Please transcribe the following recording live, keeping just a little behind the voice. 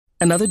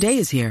Another day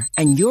is here,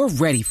 and you're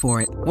ready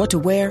for it. What to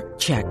wear?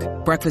 Check.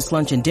 Breakfast,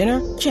 lunch, and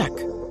dinner? Check.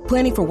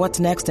 Planning for what's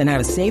next and how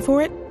to save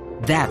for it?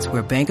 That's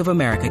where Bank of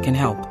America can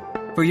help.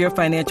 For your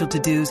financial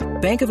to-dos,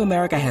 Bank of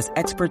America has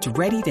experts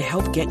ready to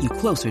help get you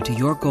closer to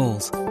your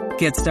goals.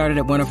 Get started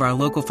at one of our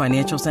local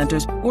financial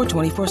centers or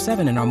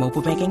 24/7 in our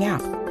mobile banking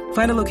app.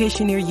 Find a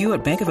location near you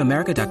at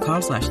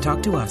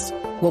bankofamerica.com/talktous.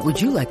 What would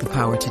you like the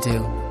power to do?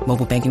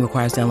 Mobile banking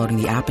requires downloading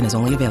the app and is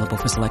only available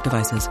for select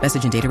devices.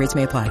 Message and data rates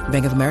may apply.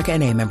 Bank of America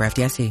N.A., member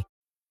FDIC.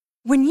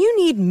 When you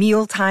need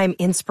mealtime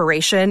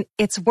inspiration,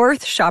 it's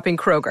worth shopping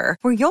Kroger,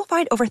 where you'll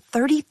find over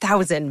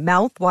 30,000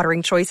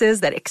 mouth-watering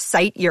choices that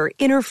excite your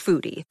inner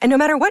foodie. And no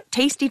matter what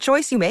tasty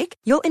choice you make,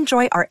 you'll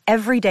enjoy our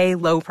everyday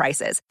low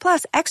prices,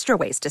 plus extra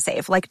ways to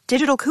save, like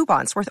digital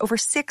coupons worth over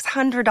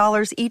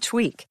 $600 each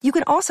week. You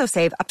can also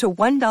save up to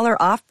 $1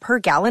 off per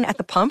gallon at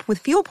the pump with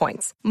fuel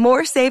points.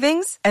 More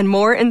savings and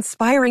more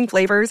inspiring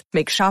flavors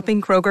make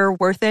shopping Kroger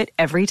worth it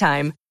every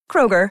time.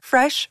 Kroger,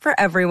 fresh for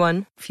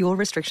everyone. Fuel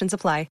restrictions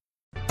apply.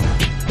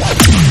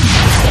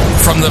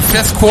 From the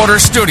Fifth Quarter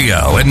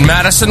Studio in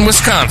Madison,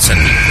 Wisconsin,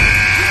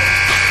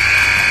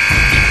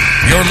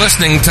 you're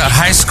listening to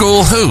High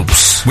School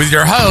Hoops with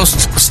your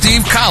hosts,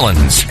 Steve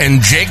Collins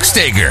and Jake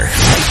Stager.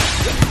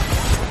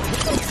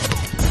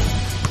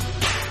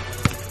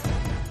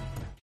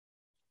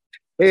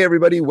 Hey,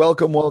 everybody.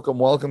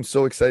 Welcome.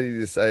 So excited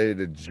you decided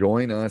to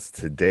join us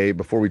today.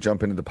 Before we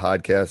jump into the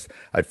podcast,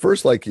 I'd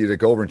first like you to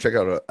go over and check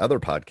out our other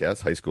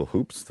podcast, High School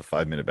Hoops, the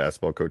 5-minute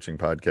basketball coaching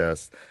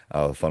podcast,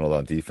 funneled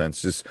on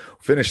defense. Just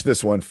finish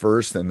this one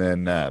first and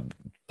then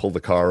pull the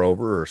car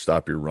over or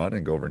stop your run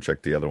and go over and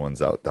check the other ones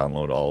out.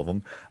 Download all of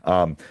them.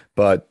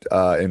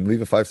 And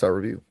leave a 5-star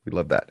review. We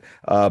love that.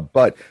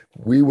 But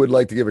we would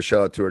like to give a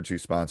shout out to our two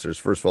sponsors.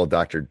 First of all,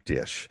 Dr.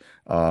 Dish.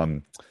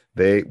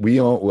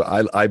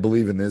 I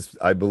believe in this.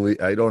 I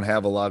don't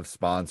have a lot of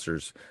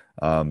sponsors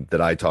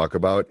that I talk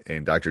about,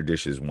 and Dr.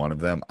 Dish is one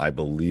of them. I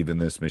believe in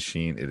this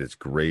machine. It is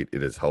great.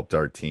 It has helped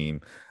our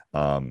team.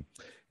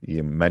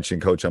 You mention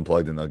Coach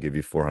Unplugged, and they'll give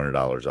you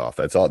 $400 off.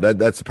 That's all.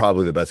 That's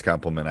probably the best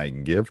compliment I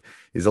can give.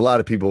 Is a lot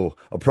of people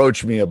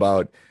approach me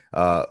about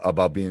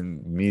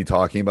being me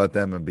talking about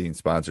them and being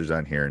sponsors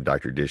on here, and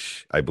Dr.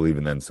 Dish. I believe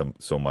in them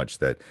so much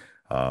that.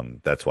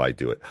 That's why I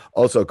do it.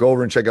 Also, go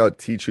over and check out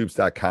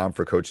teachhoops.com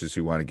for coaches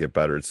who want to get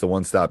better. It's the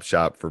one-stop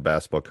shop for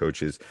basketball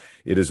coaches.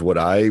 It is what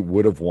I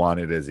would have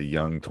wanted as a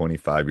young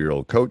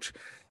 25-year-old coach.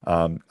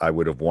 I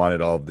would have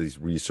wanted all of these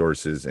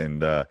resources,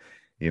 and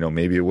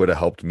maybe it would have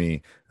helped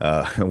me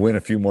win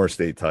a few more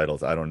state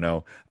titles. I don't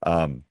know.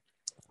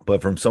 But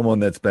from someone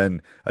that's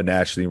been a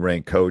nationally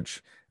ranked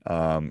coach,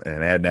 and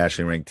had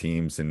nationally ranked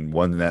teams and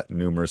won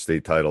numerous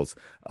state titles.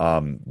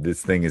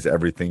 This thing is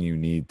everything you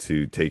need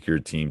to take your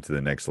team to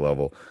the next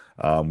level.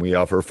 We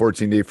offer a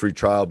 14-day free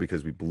trial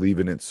because we believe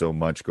in it so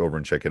much. Go over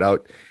and check it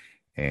out,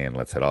 and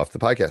let's head off the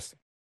podcast.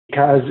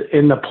 Because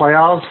in the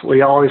playoffs,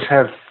 we always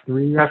have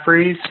 3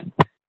 referees,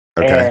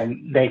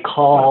 and they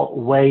call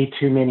way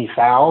too many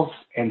fouls,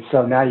 and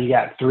so now you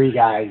got 3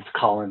 guys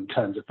calling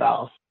tons of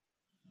fouls.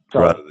 So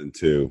rather than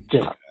 2.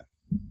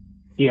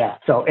 Yeah.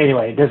 So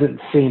anyway, it doesn't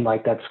seem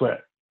like that's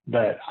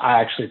but I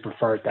actually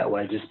prefer it that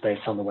way, just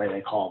based on the way they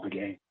call the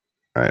game.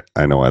 Right.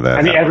 I know why that.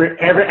 I mean,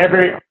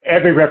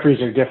 every referees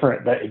are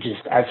different, but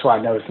that's why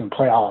I noticed in the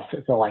playoffs,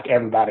 it felt like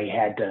everybody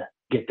had to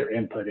get their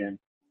input in.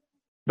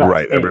 But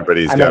right. Anyway,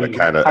 everybody's got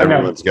to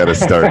everyone's got to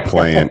start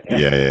playing.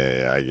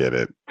 Yeah. I get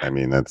it. I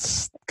mean,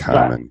 that's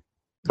common.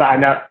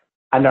 But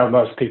I know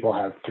most people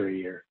have 3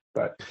 years,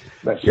 but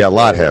a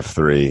lot have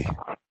 3.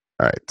 All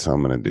right. So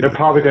I'm going to do. They're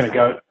probably going to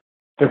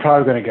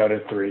go to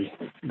 3.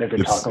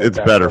 It's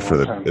better for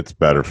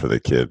the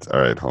kids.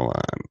 All right, hold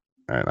on.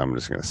 All right, I'm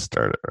just going to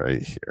start it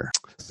right here.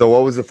 So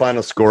what was the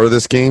final score of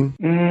this game?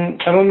 I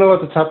don't know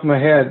at the top of my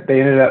head. They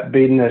ended up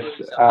beating us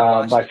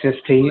by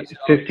 15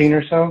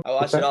 or so. I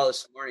watched it all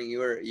this morning.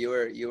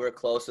 You were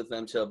close with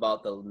them to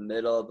about the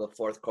middle of the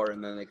fourth quarter,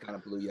 and then they kind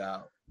of blew you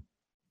out.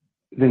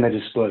 Then they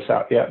just blew us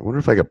out. Yeah. I wonder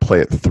if I could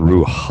play it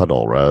through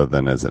Huddle rather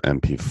than as an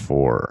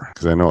MP4,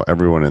 because I know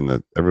everyone in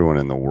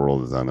the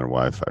world is on their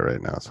Wi-Fi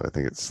right now, so I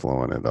think it's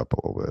slowing it up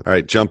a little bit. All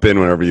right, jump in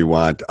whenever you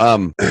want.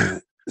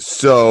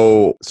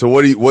 So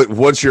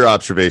what's your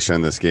observation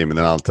on this game? And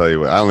then I'll tell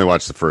you what. I only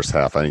watched the first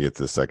half. I didn't get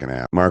to the second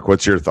half. Mark,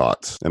 what's your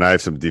thoughts? And I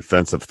have some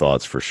defensive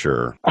thoughts for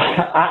sure.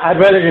 I'd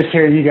rather just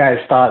hear you guys'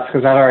 thoughts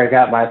because I've already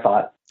got my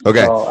thoughts.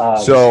 Okay,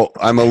 so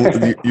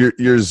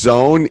your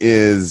zone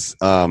is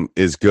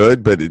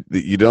good, but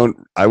you don't.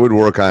 I would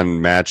work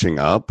on matching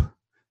up,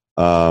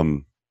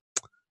 in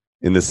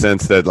the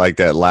sense that like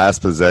that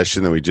last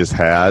possession that we just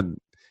had,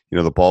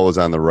 the ball was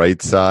on the right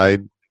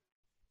side,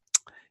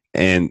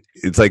 and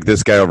it's like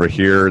this guy over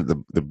here,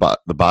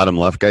 the bottom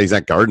left guy, he's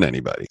not guarding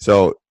anybody.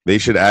 So they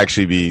should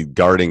actually be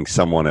guarding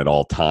someone at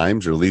all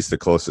times, or at least the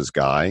closest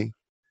guy.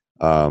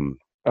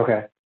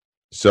 Okay.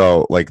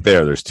 So like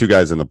there's two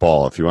guys in the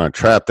ball. If you want to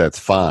trap, that's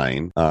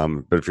fine.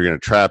 But if you're going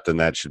to trap, then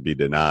that should be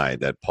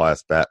denied. That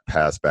pass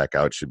back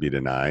out should be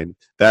denied.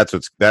 That's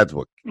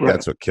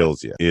what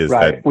kills you. Is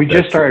right. That, we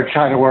just started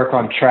trying to work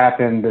on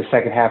trapping the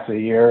second half of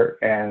the year,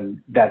 and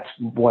that's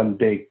one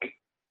big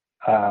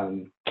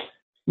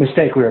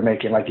mistake we were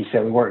making. Like you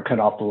said, we weren't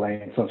cutting off the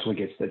lanes once we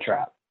get to the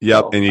trap.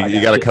 Yep, So and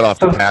you got to cut off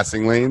the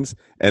passing lanes,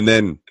 and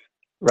then.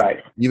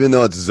 Right. Even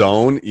though it's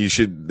zone,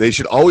 they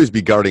should always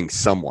be guarding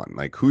someone.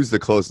 Like who's the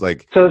close?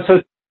 Like so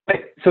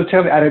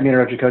tell me. I didn't mean to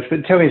interrupt you, Coach,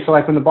 but tell me. So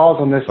like when the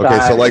ball's on this side,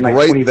 okay, so like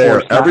right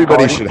there,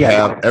 everybody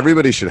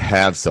should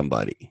have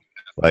somebody.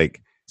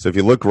 Like so, if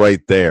you look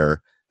right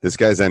there, this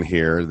guy's on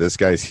here, this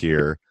guy's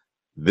here,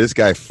 this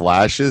guy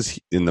flashes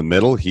in the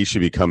middle. He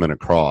should be coming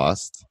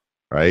across,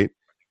 right?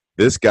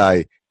 This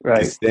guy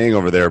is staying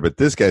over there, but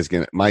this guy's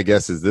gonna. My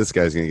guess is this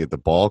guy's gonna get the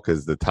ball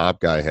because the top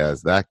guy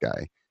has that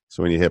guy.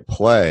 So when you hit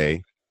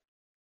play.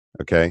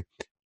 Okay,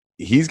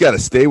 he's got to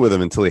stay with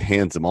him until he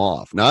hands him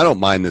off. Now, I don't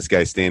mind this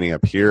guy standing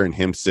up here and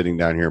him sitting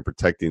down here and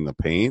protecting the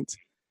paint.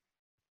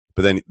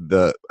 But then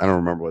I don't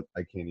remember what, I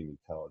can't even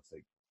tell. It's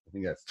like, I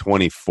think that's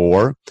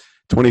 24.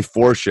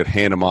 24 should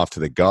hand him off to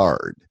the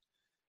guard.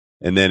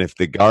 And then if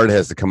the guard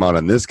has to come out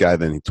on this guy,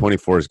 then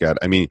 24's got,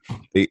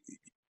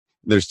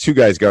 there's two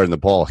guys guarding the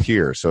ball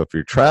here. So if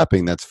you're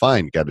trapping, that's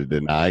fine. Got to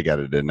deny.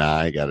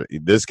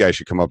 This guy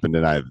should come up and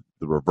deny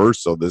the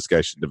reversal. This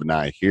guy should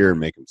deny here and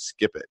make him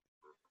skip it.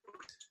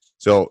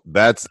 So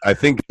that's, I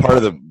think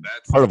part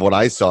of what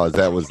I saw is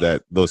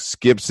that those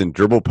skips and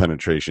dribble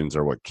penetrations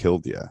are what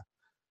killed you.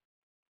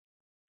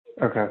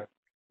 Okay.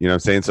 You know what I'm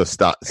saying? So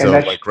stop. So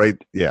like right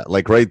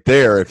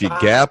there, if you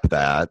gap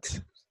that,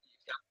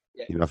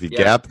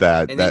 gap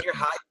that, and then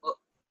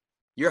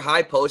your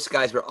high post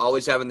guys were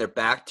always having their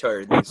back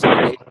turned, and so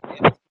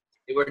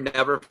they were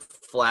never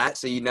flat.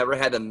 So you never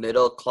had the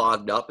middle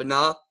clogged up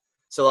enough.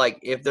 So, like,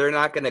 if they're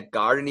not going to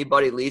guard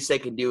anybody, at least they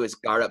can do is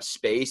guard up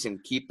space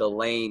and keep the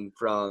lane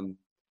from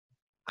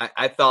 –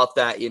 I felt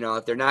that,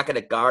 if they're not going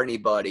to guard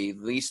anybody,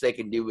 the least they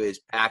can do is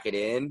pack it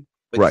in.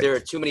 But there are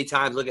too many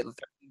times, look at the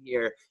 13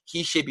 here,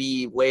 he should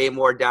be way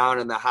more down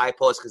in the high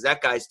post because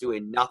that guy's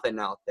doing nothing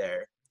out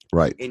there.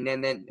 Right. And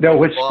then no,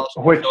 which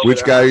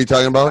guy are you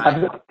talking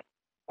about?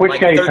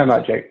 Which guy are you talking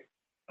about, Jake?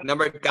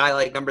 Number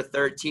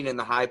 13 in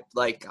the high,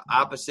 like,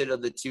 opposite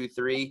of the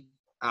 2-3.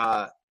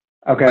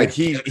 Okay. Like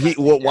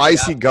why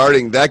is he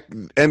guarding that?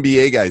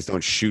 NBA guys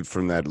don't shoot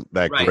from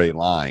that gray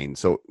line.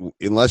 So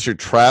unless you're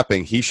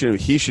trapping, he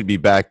should be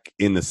back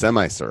in the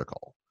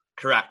semicircle.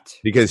 Correct.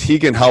 Because he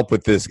can help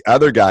with this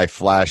other guy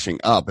flashing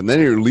up, and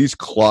then you're at least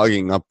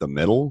clogging up the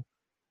middle.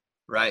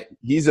 Right.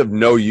 He's of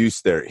no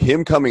use there.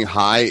 Him coming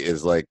high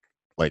is like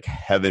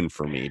heaven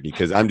for me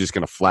because I'm just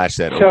gonna flash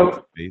that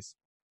over space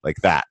like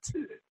that.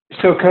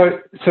 So,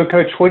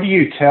 Coach, what do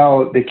you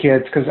tell the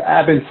kids? Because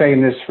I've been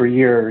saying this for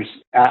years.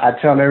 I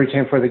tell them every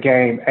time for the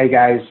game, hey,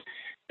 guys,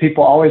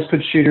 people always put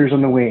shooters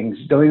on the wings.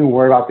 Don't even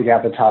worry about the guy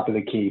at the top of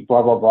the key,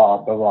 blah, blah, blah,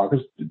 blah, blah.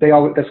 Because that's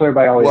what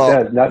everybody always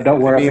does. Don't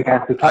worry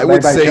about the guy at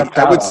the top.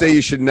 I would say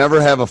you should never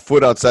have a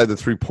foot outside the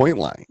three-point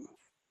line.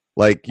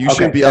 Like, you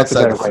should be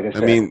outside.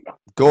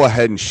 Go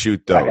ahead and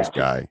shoot those,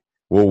 guy.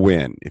 We'll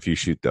win if you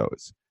shoot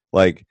those.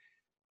 Like,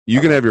 you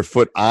can have your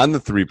foot on the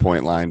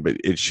three-point line, but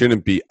it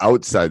shouldn't be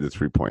outside the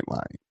three-point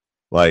line.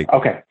 Like,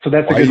 okay, so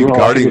that's a good rule.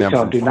 Guarding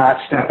them do not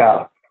step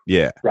out.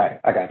 Yeah, right.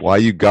 I got you. Why are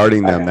you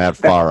guarding them that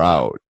far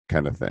out,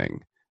 kind of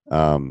thing?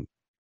 Well,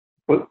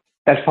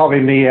 that's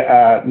probably me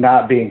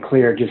not being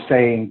clear. Just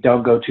saying,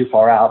 don't go too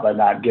far out, but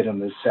not get them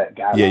the set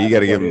guy. Yeah, you got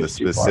to give them the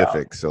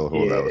specifics. So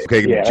hold on.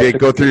 Okay, Jake,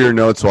 go through your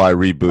notes while I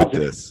reboot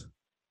this.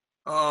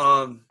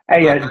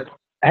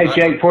 Hey,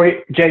 Jake,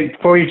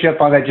 before you jump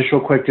on that, just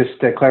real quick, just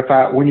to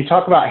clarify, when you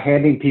talk about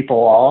handing people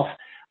off,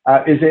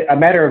 is it a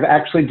matter of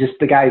actually just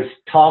the guys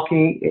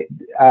talking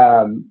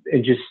and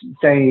just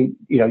saying,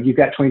 you've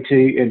got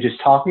 22 and just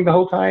talking the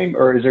whole time?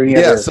 Or is there any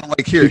other? Yeah, so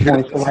like here's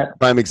a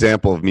prime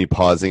example of me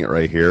pausing it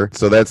right here.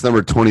 So that's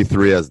number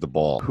 23 has the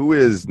ball. Who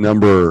is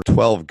number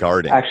 12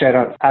 guarding? Actually, I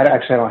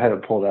don't have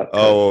it pulled up.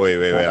 Oh,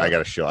 wait. I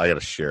got to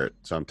share it.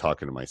 So I'm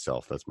talking to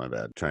myself. That's my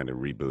bad. Trying to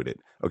reboot it.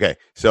 Okay.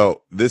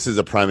 So this is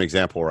a prime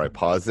example where I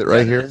paused it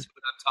right here. That's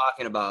what I'm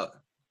talking about.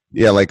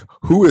 Yeah, like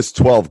who is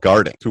 12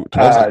 guarding?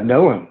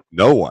 No one.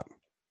 No one.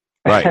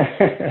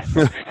 Right.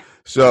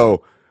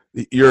 So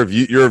you're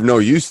of no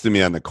use to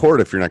me on the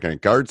court if you're not going to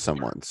guard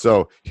someone.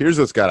 So here's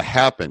what's got to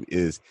happen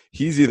is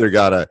he's either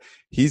got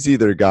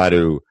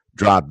to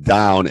drop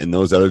down and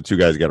those other two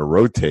guys got to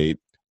rotate,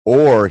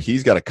 or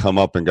he's got to come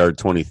up and guard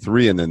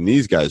 23 and then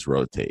these guys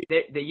rotate.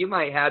 You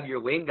might have your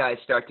wing guys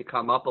start to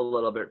come up a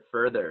little bit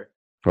further.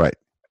 Right.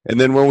 And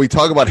then when we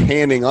talk about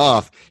handing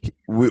off,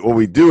 what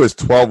we do is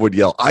 12 would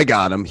yell, "I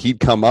got him."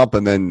 He'd come up,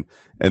 and then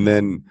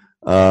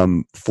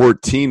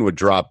 14 would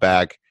drop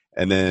back,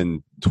 and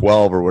then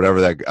 12 or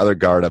whatever that other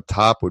guard up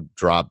top would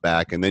drop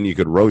back, and then you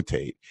could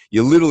rotate.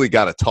 You literally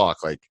got to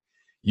talk. Like,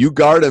 you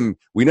guard him.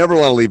 We never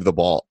want to leave the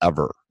ball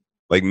ever.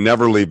 Like,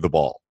 never leave the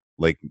ball.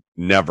 Like,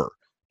 never.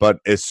 But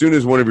as soon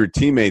as one of your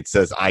teammates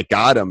says, "I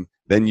got him,"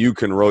 then you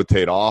can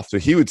rotate off. So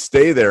he would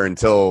stay there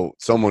until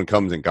someone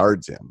comes and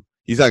guards him.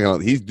 He's not going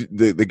to, he's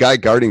the guy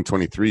guarding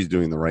 23 is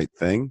doing the right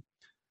thing.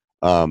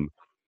 The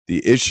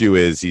issue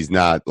is he's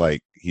not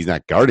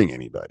guarding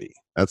anybody.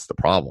 That's the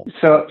problem.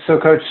 So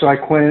coach,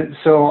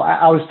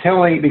 I was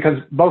telling, because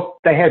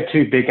they had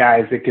two big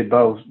guys that could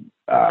both,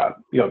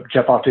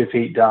 jump off 2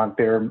 feet, dunk.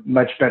 They're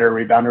much better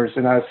rebounders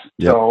than us.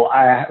 Yep. So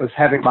I was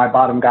having my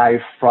bottom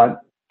guy front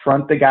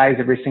the guys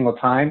every single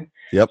time.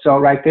 Yep. So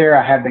right there,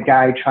 I had the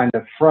guy trying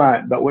to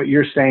front, but what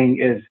you're saying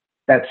is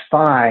that's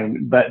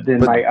fine. But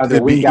then my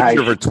other wing guy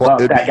bump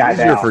that guy down. It'd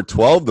be easier for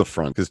 12 to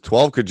front, because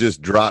 12 could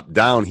just drop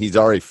down. He's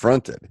already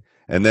fronted.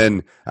 And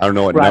then I don't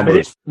know what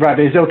numbers. But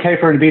it's okay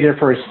for him to be there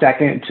for a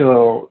second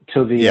till the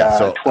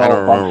 12. I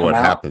don't remember what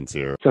happens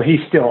here. So he's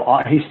still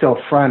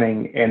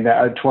fronting, and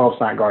the 12's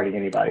not guarding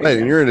anybody. Right,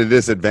 and you're at a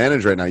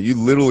disadvantage right now. You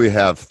literally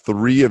have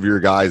 3 of your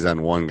guys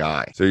on one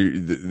guy, so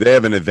they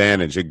have an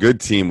advantage. A good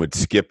team would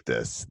skip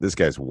this. This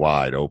guy's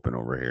wide open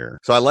over here.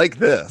 So I like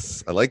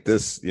this.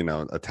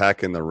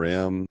 Attacking the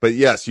rim. But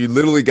yes, you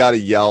literally got to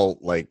yell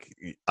like,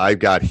 "I've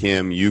got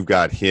him. You've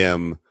got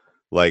him."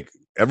 Like.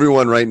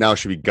 Everyone right now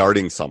should be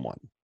guarding someone.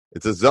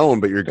 It's a zone,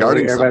 but you're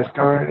guarding someone.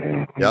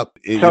 Guarding. Yep.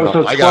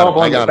 So I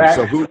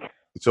got him.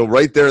 So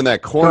right there in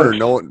that corner,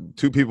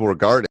 two people were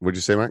guarding. What'd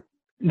you say, Mike?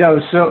 No.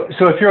 So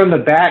if you're on the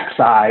back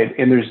side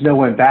and there's no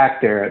one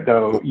back there,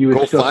 though, you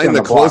would still find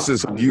the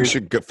closest. You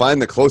should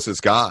find the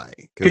closest guy.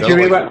 Could you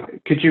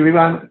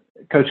rewind,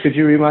 Coach? Could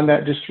you rewind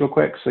that just real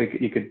quick so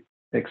you could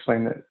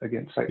explain that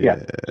again? So,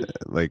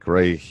 like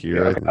right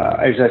here. It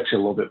was actually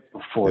a little bit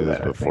before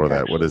that. Before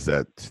that, what is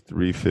that?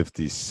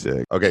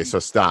 356. Okay, so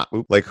stop.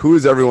 Like, who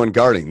is everyone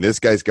guarding? This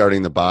guy's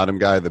guarding the bottom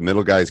guy. The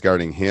middle guy's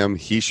guarding him.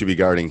 He should be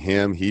guarding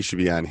him. He should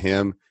be on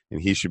him, and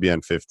he should be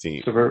on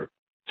 15. So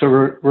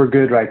we're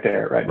good right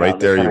there. Right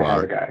there you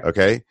are.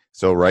 Okay,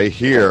 so right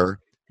here,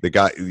 the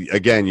guy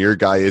again. Your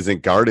guy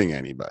isn't guarding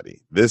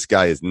anybody. This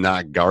guy is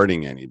not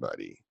guarding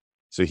anybody.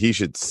 So he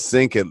should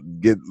sink it,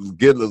 get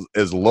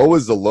as low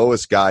as the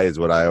lowest guy is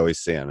what I always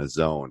say on a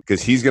zone.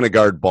 Because he's going to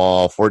guard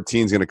ball.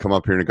 14 is going to come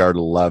up here and guard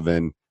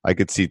 11. I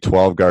could see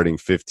 12 guarding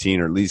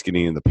 15, or at least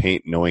getting in the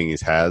paint knowing he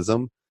has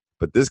them.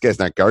 But this guy's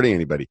not guarding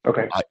anybody.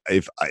 Okay.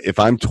 If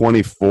I'm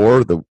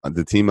 24,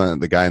 the team,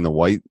 the guy in the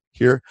white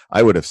here,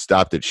 I would have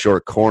stopped at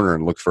short corner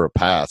and looked for a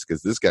pass,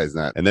 because this guy's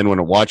not. And then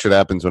watch what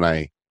happens when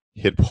I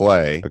hit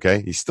play.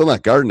 Okay, he's still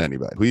not guarding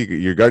anybody.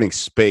 You're guarding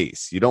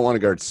space. You don't want to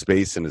guard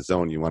space in a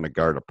zone. You want to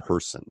guard a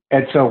person.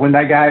 And so when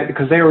that guy,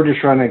 because they were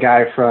just running a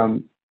guy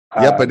from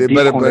but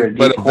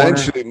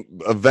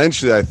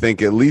eventually, I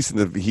think at least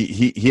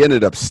he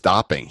ended up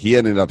stopping. He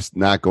ended up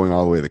not going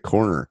all the way to the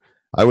corner.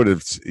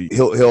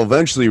 He'll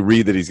eventually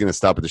read that he's going to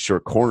stop at the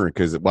short corner,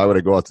 because why would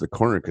I go out to the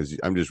corner? Because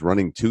I'm just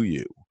running to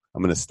you.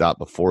 I'm going to stop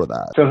before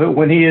that. So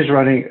when he is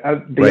running,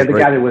 the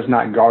guy that was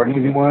not guarding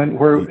anyone,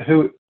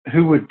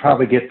 who would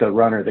probably get the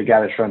runner, the guy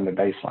that's running the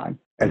baseline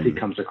as he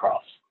comes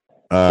across?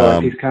 So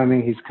if he's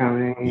coming.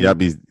 Yep.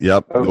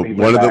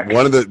 One of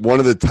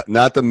the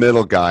not the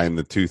middle guy in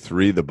the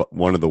 2-3,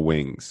 one of the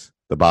wings,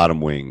 the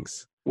bottom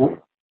wings.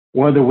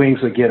 One of the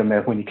wings would get him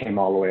when he came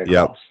all the way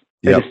across.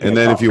 Yep. And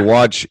then if you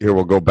watch here,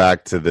 we'll go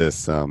back to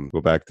this.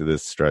 Go back to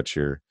this stretch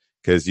here,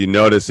 because you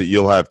notice that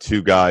you'll have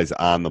 2 guys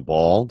on the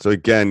ball. So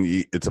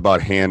again, it's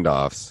about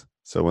handoffs.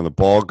 So when the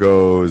ball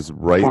goes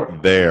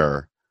right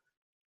there.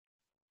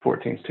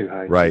 14's too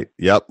high. Right.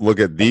 Yep. Look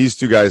at these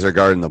 2 guys are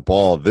guarding the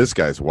ball. This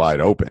guy's wide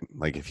open.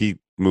 Like if he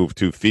moved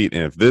 2 feet,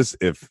 and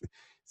if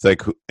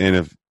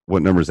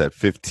what number is that?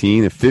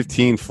 15. If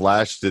 15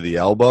 flashed to the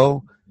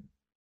elbow,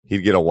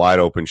 he'd get a wide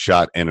open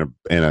shot and a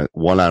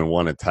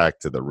one-on-one attack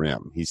to the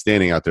rim. He's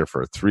standing out there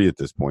for a 3 at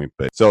this point.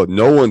 But so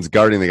no one's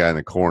guarding the guy in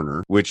the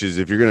corner, which is,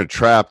 if you're going to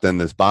trap, then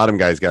this bottom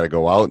guy's got to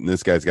go out and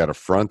this guy's got to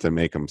front and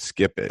make him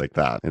skip it like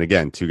that. And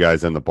again, 2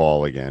 guys on the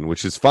ball again,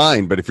 which is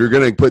fine. But if you're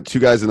going to put 2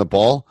 guys in the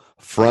ball,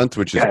 front,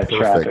 which is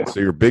perfect.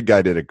 So your big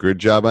guy did a good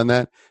job on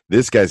that.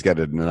 This guy's got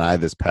to deny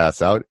this pass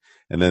out.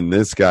 And then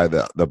this guy,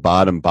 the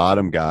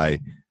bottom guy,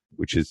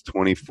 which is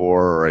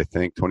 24, or I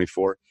think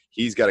 24,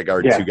 he's got to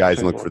guard 2 guys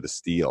and look for the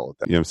steal.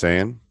 You know what I'm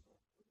saying?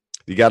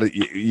 You got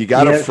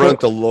to front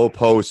the low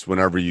post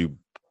whenever you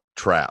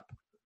trap.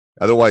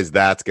 Otherwise,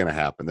 that's going to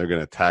happen. They're going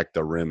to attack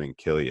the rim and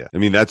kill you. I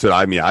mean, that's what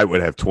I mean. I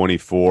would have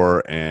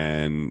 24,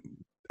 and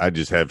I'd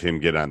just have him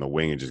get on the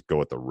wing and just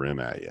go at the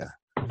rim at you.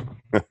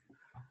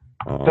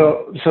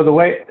 So the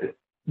way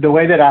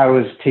that I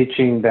was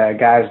teaching the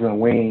guys in the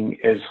wing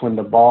is, when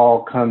the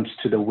ball comes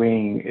to the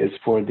wing, is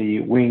for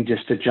the wing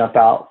just to jump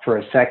out for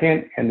a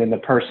second, and then the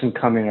person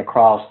coming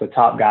across, the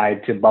top guy,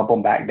 to bump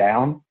them back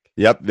down.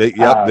 They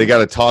got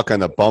to talk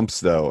on the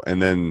bumps though,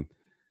 and then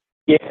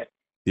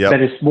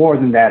but it's more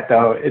than that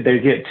though.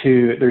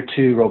 They're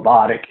too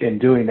robotic in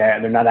doing that,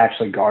 and they're not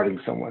actually guarding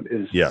someone.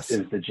 Is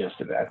the gist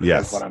of that?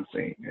 Is what I'm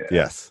seeing. Yeah.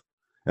 Yes.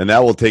 And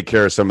that will take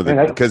care of some of the,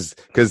 because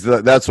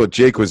that's what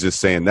Jake was just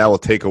saying. That will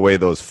take away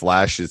those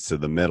flashes to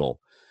the middle,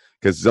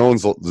 because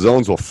zones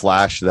will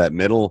flash to that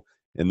middle,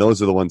 and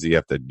those are the ones that you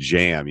have to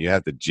jam. You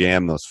have to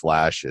jam those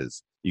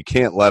flashes. You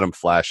can't let them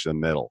flash to the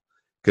middle.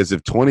 Because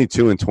if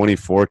 22 and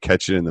 24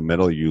 catch it in the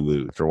middle, you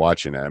lose. After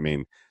watching it, I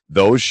mean,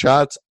 those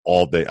shots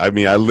all day. I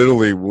mean, I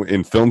literally,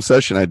 in film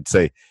session, I'd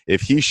say,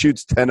 if he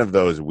shoots 10 of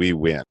those, we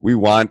win. We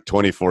want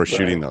 24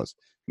 shooting those.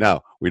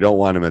 Now, we don't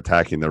want him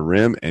attacking the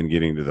rim and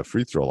getting to the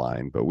free throw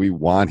line, but we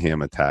want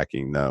him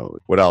attacking those.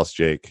 What else,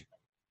 Jake?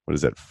 What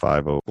is that,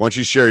 5-0? Why don't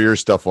you share your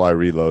stuff while I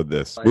reload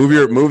this?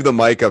 Move the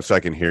mic up so I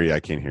can hear you. I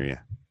can't hear you.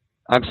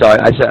 I'm sorry.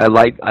 I said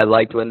I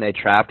liked when they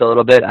trapped a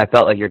little bit. I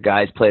felt like your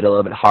guys played a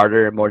little bit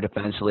harder and more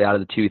defensively out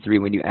of the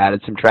 2-3 when you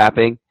added some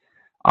trapping.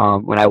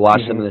 When I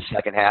watched them in the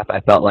second half,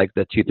 I felt like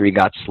the 2-3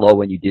 got slow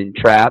when you didn't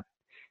trap.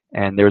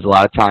 And there was a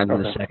lot of times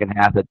in the second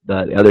half that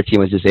the other team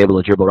was just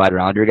able to dribble right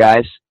around your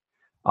guys.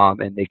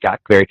 And they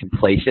got very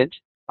complacent.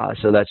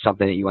 So that's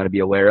something that you want to be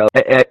aware of.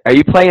 Are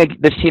you playing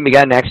this team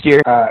again next year?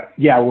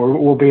 Yeah,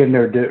 we'll be in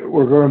their.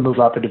 We're going to move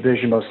up a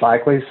division most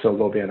likely, so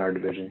they'll be in our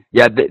division.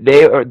 Yeah,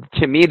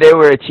 to me, they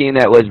were a team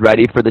that was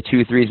ready for the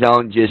 2-3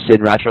 zone. Just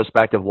in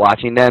retrospect of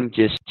watching them,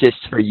 just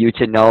for you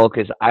to know,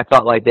 because I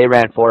felt like they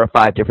ran 4 or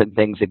 5 different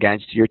things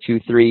against your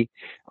 2-3.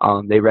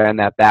 They ran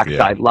that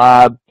backside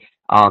lob.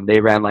 They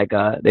ran like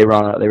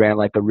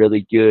a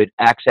really good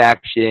X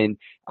action.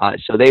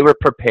 So they were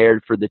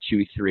prepared for the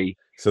 2-3.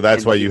 So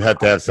that's why you have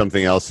to have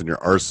something else in your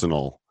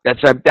arsenal.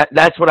 That's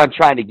what I'm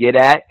trying to get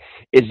at,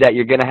 is that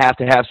you're going to have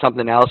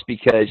something else,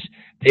 because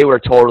they were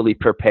totally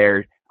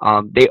prepared.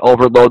 They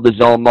overload the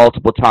zone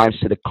multiple times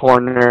to the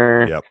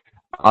corner.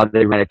 Yep.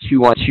 They ran a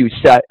 2-1-2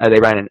 set. They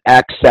ran an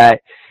X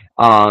set.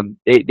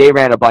 They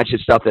ran a bunch of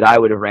stuff that I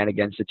would have ran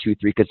against the 2-3,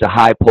 because the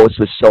high post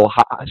was so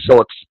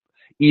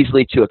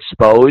easily to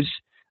expose.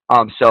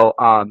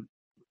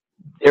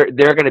 They're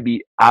going to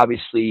be,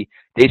 obviously,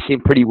 they seem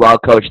pretty well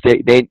coached.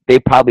 They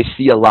probably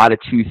see a lot of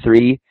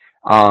 2-3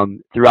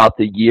 throughout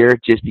the year,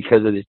 just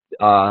because of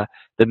the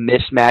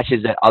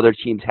mismatches that other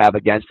teams have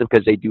against them,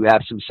 because they do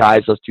have some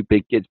size. Those 2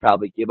 big kids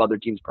probably give other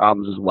teams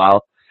problems as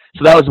well.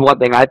 So that was one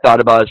thing I thought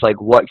about, is like,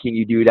 what can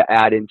you do to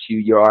add into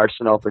your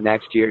arsenal for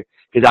next year?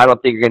 Because I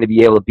don't think you're going to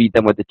be able to beat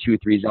them with the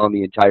 2-3 zone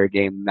the entire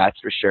game, that's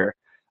for sure.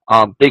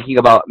 Thinking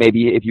about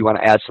maybe if you want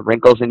to add some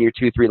wrinkles in your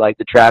 2-3, like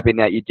the trapping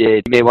that you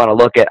did, you may want to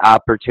look at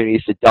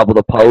opportunities to double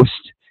the post,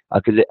 I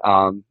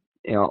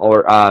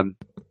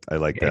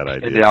like that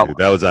idea too.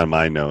 That was on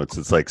my notes.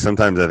 It's like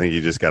sometimes I think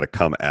you just got to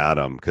come at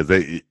them, because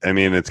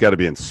it's got to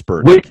be in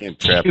spurts. You can't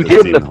trap you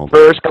did in the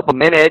first couple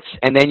minutes,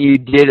 and then you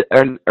did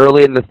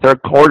early in the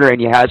third quarter,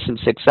 and you had some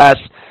success,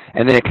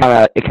 and then it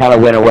kind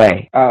of went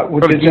away.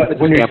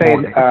 When you're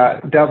saying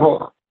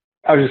double.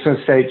 I was just going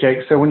to say,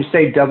 Jake, so when you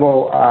say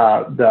double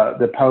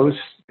the post,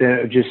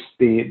 then just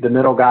the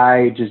middle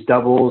guy just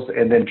doubles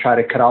and then try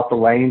to cut off the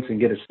lanes and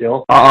get a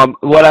steal?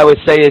 What I would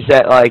say is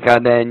that, like,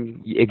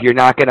 then if you're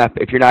not gonna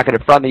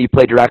front, then you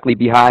play directly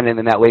behind, and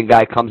then that wing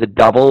guy comes and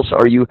doubles,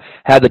 or you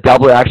have the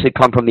doubler actually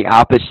come from the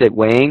opposite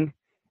wing,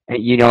 and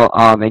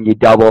and you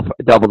double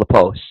the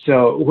post.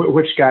 So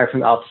which guy from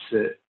the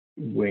opposite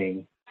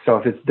wing? So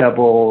if it's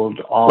doubled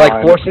on...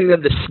 Like forcing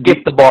them to skip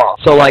the ball.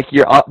 So like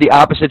you're the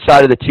opposite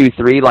side of the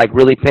 2-3, like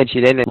really pinch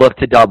it in and look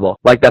to double.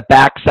 Like the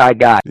backside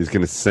guy. He's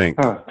going to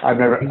sink. I've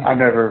never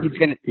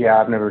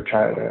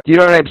tried that. Do you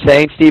know what I'm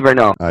saying, Steve, or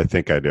no? I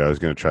think I do. I was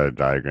going to try to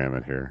diagram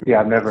it here. Yeah,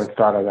 I've never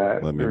thought of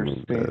that. Let me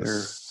move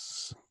this.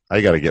 I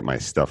got to get my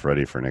stuff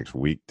ready for next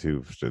week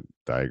too to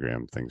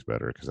diagram things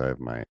better, because I have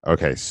my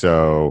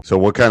So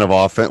what kind of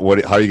offense?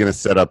 How are you going to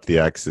set up the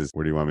X's?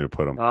 Where do you want me to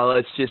put them?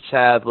 Let's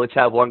have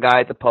one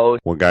guy at the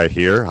post. One guy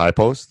here, high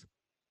post.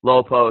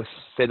 Low post.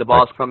 Say the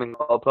ball's coming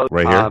low post.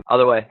 Right here.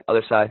 Other way,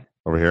 other side.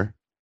 Over here.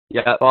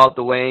 Yeah, ball up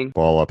the wing.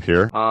 Ball up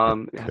here.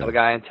 Have a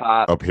guy on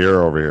top. Up here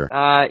or over here?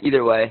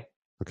 Either way.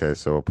 Okay,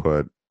 so we'll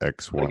put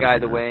X1. The guy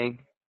at the wing.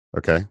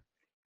 Okay.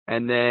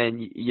 And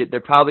then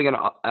they're probably going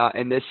to,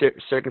 in this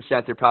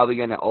circumstance, they're probably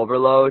going to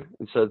overload.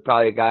 And so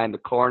probably a guy in the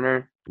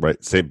corner.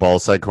 Right. Say ball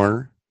side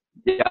corner?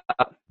 Yeah.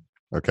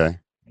 Okay.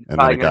 And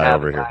then a guy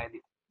over here.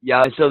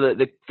 Yeah. And so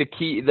the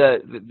key,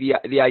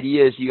 the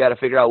idea is you got to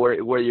figure out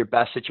where your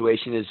best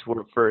situation is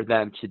for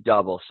them to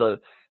double. So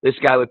this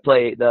guy would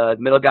play, the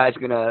middle guy's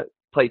going to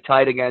play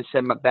tight against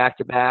him back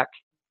to back.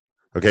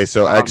 Okay.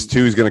 So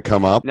X2 is going to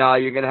come up. No,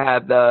 you're going to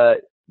have the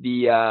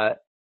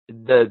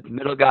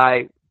middle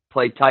guy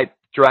play tight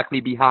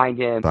directly behind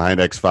him. Behind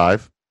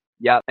X5?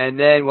 Yeah. And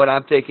then what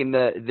I'm thinking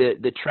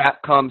the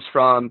trap comes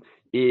from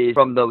is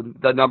from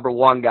the number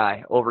 1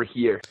 guy over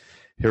here.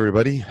 Hey,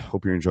 everybody.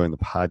 Hope you're enjoying the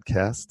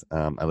podcast.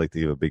 I'd like to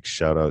give a big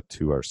shout out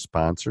to our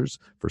sponsors.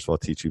 First of all,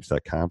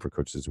 teachhoops.com for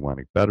coaches who want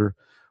to get better.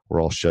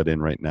 We're all shut in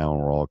right now,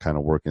 and we're all kind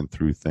of working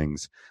through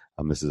things.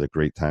 This is a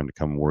great time to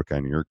come work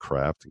on your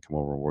craft and come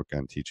over and work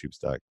on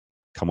teachhoops.com.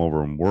 Come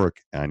over and work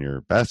on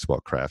your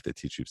basketball craft at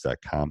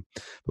teachhoops.com.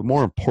 But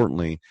more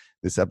importantly,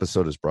 this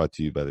episode is brought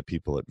to you by the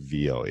people at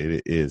VIO.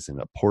 It is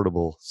a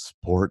portable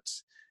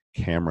sports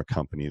camera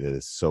company that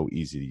is so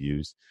easy to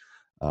use.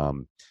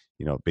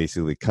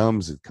 Basically it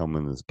comes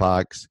in this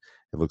box.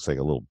 It looks like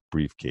a little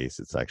briefcase.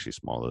 It's actually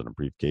smaller than a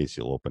briefcase.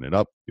 You'll open it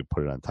up. You'll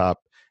put it on top.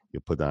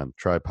 You'll put it on a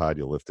tripod.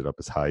 You'll lift it up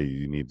as high as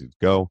you need to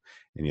go,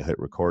 and you'll hit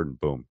record, and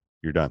boom,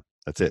 you're done.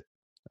 That's it.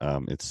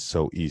 It's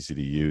so easy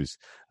to use.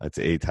 It's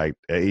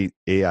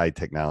AI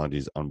technology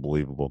is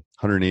unbelievable.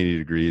 180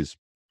 degrees.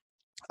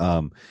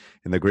 And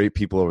the great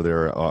people over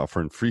there are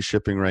offering free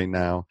shipping right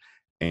now,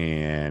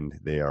 and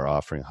they are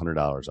offering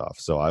 $100 off.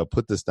 So I'll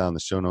put this down in the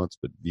show notes,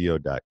 but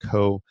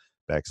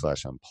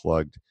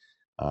vo.co/unplugged.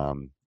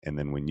 And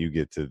then when you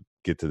get to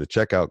the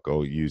checkout,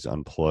 go use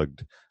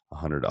Unplugged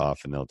 100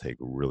 off, and they'll take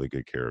really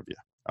good care of you.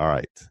 All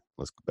right,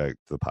 let's go back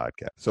to the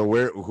podcast. So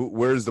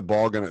where's the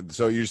ball gonna?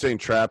 So you're saying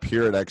trap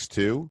here at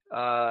X2?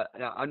 No,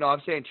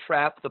 I'm saying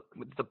trap. The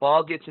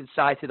ball gets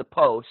inside to the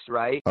post,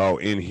 right? Oh,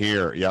 in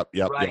here. Yep.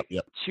 Right.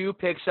 Yep. 2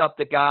 picks up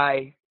the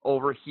guy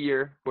over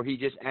here where he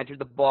just entered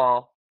the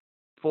ball.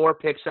 4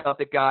 picks up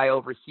the guy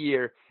over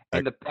here,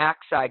 and the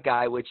backside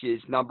guy, which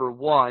is number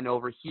 1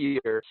 over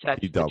here,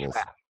 sets he doubles. The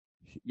trap.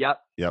 Yep.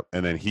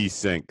 And then he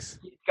sinks.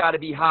 He's got to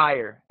be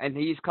higher, and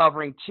he's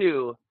covering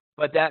 2.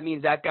 But that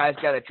means that guy's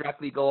got to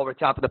directly go over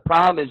top. But the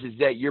problem is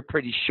that you're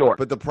pretty short.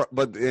 But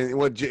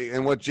what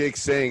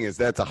Jake's saying is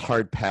that's a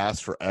hard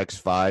pass for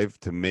X5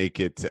 to make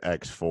it to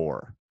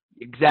X4.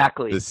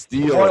 Exactly. The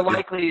steal more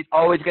likely it's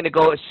always going to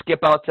go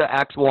skip out to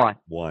X1.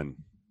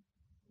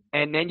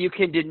 And then you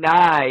could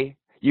deny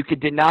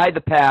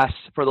the pass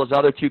for those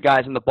other 2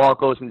 guys, and the ball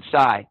goes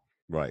inside.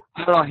 Right.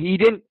 I don't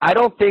know. I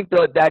don't think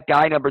that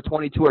guy number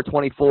 22 or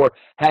 24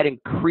 had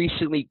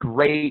increasingly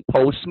great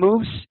post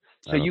moves.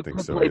 So you could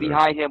play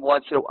behind him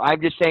once in a while.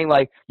 I'm just saying,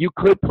 like, you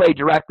could play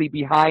directly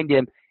behind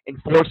him and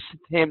force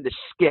him to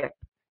skip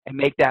and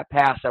make that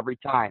pass every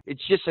time.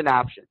 It's just an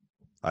option.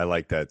 I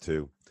like that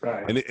too.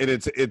 Right. And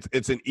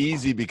it's an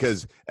easy,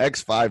 because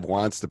X5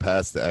 wants to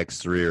pass to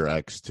X3 or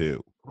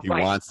X2. He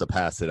wants to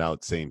pass it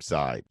out same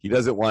side. He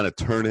doesn't want to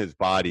turn his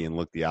body and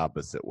look the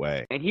opposite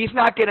way. And he's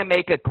not going to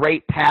make a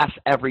great pass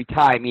every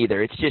time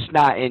either. It's just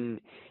not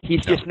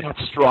just not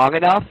strong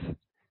enough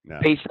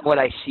based on what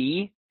I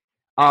see.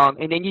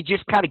 And then you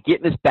just kind of get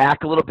in his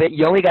back a little bit.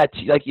 You only got,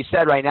 like you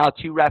said, right now,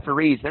 2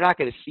 referees. They're not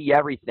going to see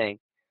everything,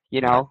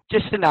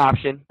 just an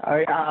option.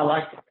 I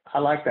like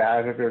that.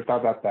 I've never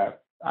thought about that.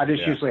 I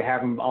just usually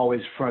have them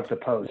always front the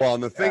post. Well,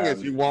 and the thing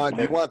is, you want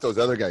those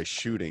other guys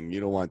shooting. You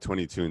don't want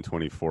 22 and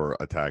 24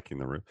 attacking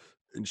the rim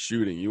and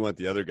shooting. You want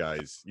the other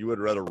guys. You would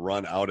rather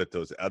run out at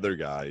those other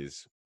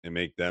guys and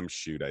make them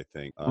shoot, I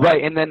think.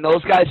 Right, and then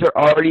those guys are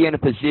already in a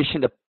position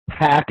to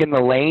pack in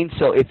the lane,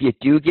 so if you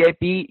do get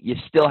beat, you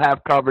still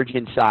have coverage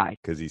inside.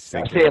 Because he's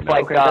sinking. Say if the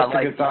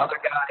other guy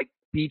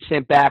beats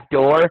him back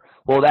door,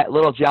 well, that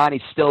little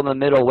Johnny's still in the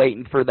middle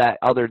waiting for that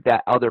other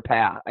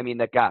pass. I mean,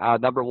 that guy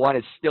number 1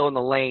 is still in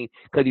the lane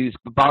because he was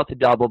about to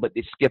double, but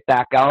they skip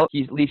back out.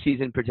 At least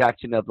he's in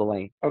protection of the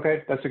lane.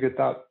 Okay, that's a good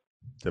thought.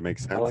 That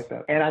makes sense. I like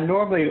that. And I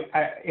normally,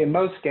 in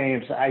most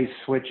games, I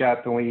switch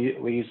up, and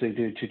we usually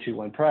do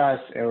 2-2-1 press,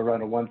 and we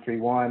run a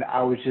 1-3-1.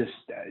 I was just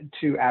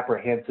too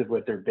apprehensive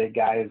with their big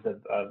guys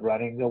of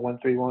running the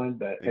 1-3-1,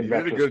 but you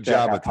did a good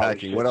job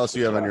attacking. What else do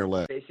you have on your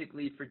list?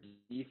 Basically, for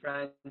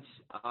defense,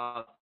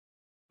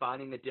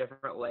 finding a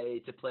different way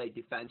to play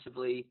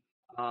defensively,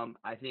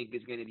 I think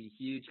is going to be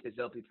huge because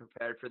they'll be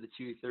prepared for the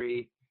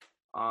 2-3.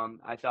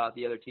 I thought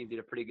the other team did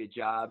a pretty good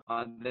job.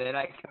 Then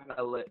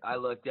I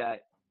looked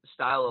at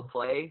style of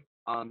play.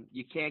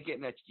 You can't get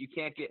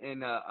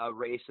in a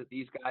race with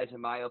these guys,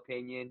 in my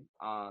opinion.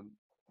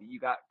 You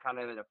got kind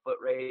of in a foot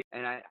race,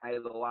 and I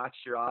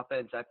watched your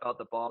offense. I felt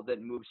the ball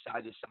didn't move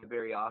side to side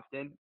very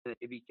often.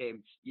 It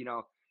became, you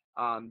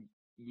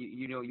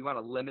want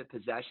to limit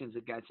possessions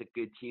against a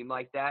good team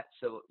like that.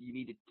 So you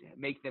need to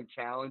make them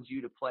challenge you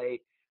to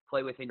play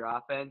within your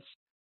offense.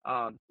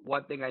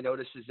 One thing I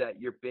noticed is that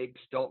your bigs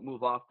don't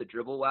move off the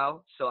dribble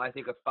well. So I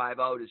think a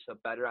 5-out is a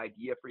better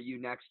idea for you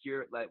next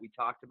year, like we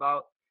talked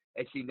about.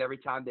 It seemed every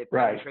time they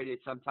penetrated,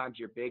 sometimes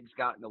your bigs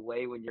got in the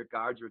way when your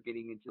guards were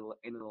getting into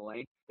the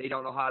lane. They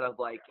don't know how to,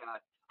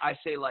 I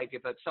say,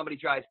 if somebody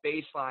drives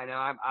baseline and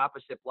I'm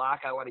opposite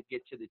block, I want to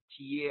get to the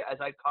T, as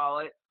I call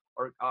it,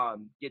 or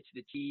get to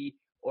the T,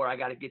 or I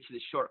got to get to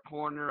the short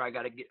corner. I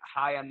got to get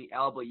high on the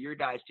elbow. Your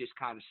guys just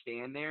kind of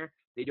stand there.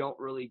 They don't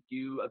really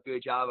do a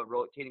good job of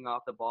rotating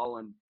off the ball,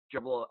 and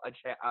dribble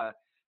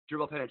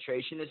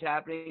penetration is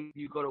happening.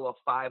 If you go to a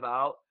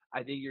 5-out,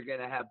 I think you're going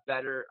to have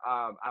better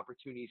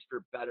opportunities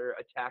for better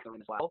attacking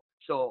as well.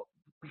 So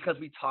because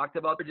we talked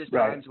about there just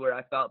times where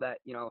I felt that,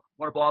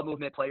 more ball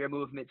movement, player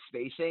movement,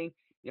 spacing,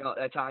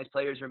 at times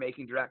players are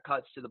making direct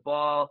cuts to the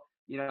ball.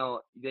 You're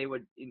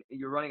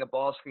running a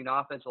ball screen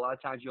offense. A lot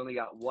of times you only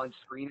got one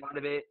screen out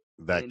of it.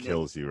 That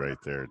kills you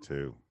right there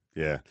too.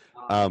 Yeah.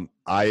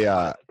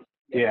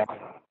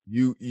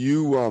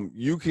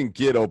 You can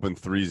get open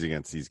threes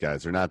against these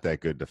guys. They're not that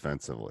good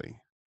defensively.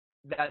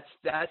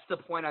 That's the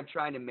point I'm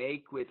trying to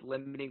make with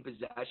limiting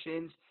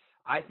possessions.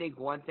 I think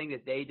one thing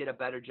that they did a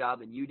better job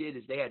than you did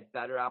is they had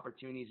better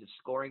opportunities of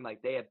scoring.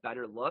 Like, they had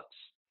better looks.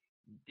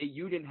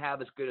 You didn't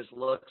have as good as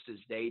looks as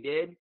they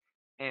did.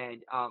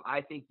 And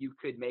I think you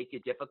could make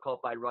it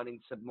difficult by running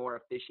some more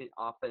efficient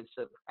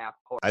offensive half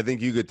court. I think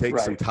you could take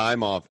some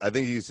time off. I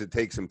think you should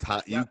take some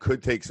time. You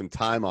could take some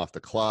time off the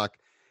clock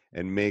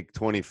and make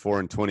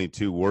 24 and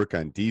 22 work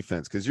on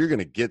defense because you're going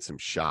to get some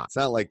shots. It's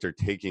not like they're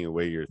taking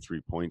away your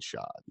 3-point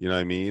shot. You know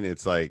what I mean?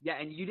 It's like, yeah,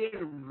 and you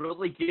didn't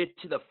really get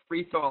to the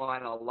free throw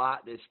line a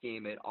lot this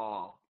game at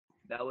all.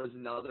 That was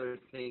another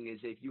thing, is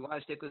if you want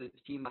to stick with a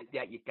team like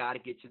that, you got to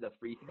get to the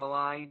free throw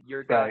line.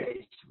 Your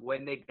guys,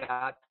 when they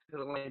got to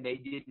the line, they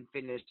didn't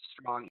finish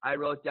strong. I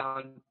wrote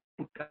down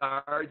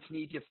guards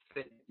need to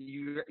fit.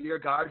 Your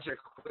guards are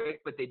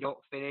quick, but they don't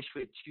finish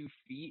with 2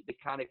 feet. They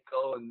kind of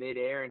go in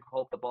midair and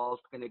hope the ball's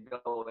going to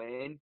go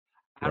in.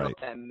 I don't know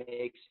if that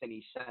makes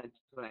any sense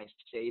when I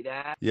say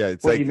that. Yeah,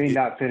 it's what like, do you mean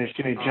not finished?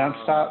 You mean jump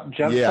stop?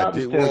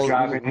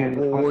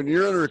 When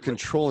you're under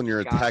control and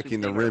you're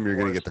attacking the rim, you're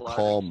going to get the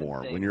call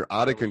more. When you're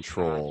out of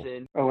control.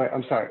 Oh wait,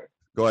 I'm sorry.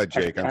 Go ahead,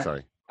 Jake. I'm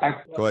sorry. Go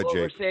ahead, Jake. What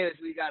we're saying is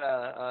we got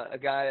a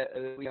guy.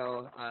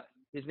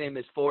 His name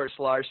is Forrest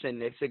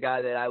Larson. It's a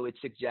guy that I would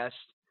suggest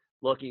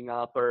looking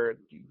up or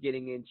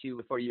getting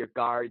into for your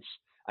guards.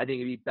 I think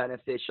it'd be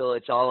beneficial.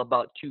 It's all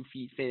about 2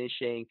 feet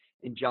finishing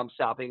and jump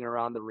stopping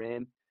around the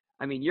rim.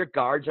 I mean, your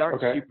guards aren't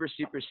super,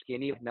 super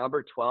skinny.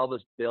 Number 12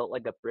 is built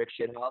like a brick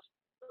shit house.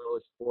 So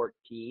is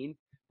 14.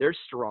 They're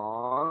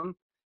strong,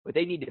 but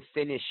they need to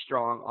finish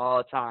strong all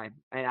the time.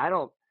 And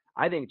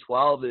I think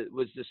 12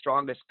 was the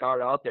strongest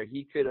guard out there.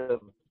 He could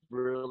have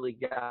really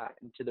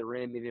gotten to the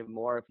rim even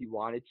more if he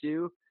wanted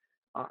to.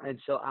 And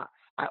so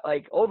I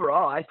like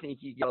overall, I think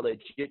you got a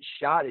legit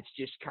shot. It's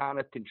just kind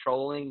of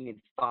controlling and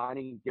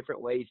finding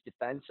different ways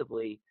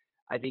defensively.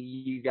 I think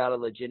you got a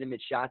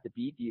legitimate shot to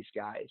beat these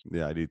guys.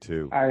 Yeah, I do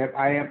too.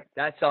 I am.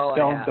 That's all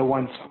I have. The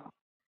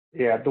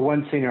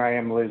one senior I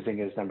am losing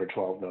is number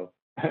 12, though,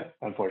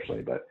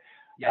 unfortunately. But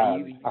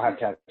I'll have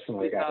to have some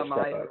other guys step up.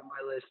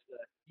 My list,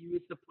 he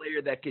was the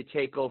player that could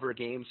take over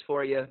games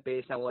for you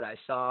based on what I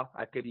saw.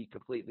 I could be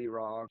completely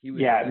wrong. He was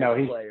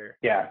the player.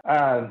 Yeah.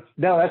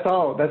 No, that's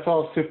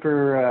all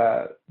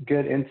super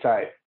good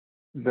insight.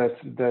 That's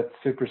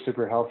super,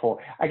 super helpful.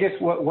 I guess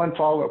one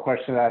follow-up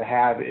question that I'd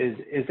have is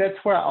that's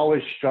where I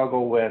always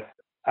struggle with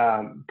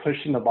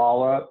pushing the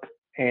ball up,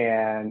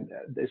 and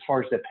as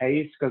far as the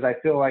pace, because I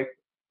feel like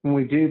when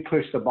we do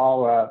push the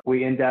ball up,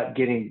 we end up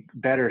getting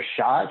better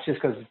shots just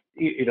because,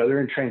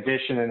 they're in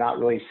transition and not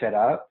really set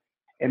up.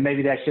 And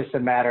maybe that's just a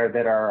matter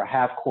that our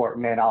half-court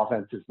man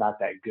offense is not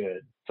that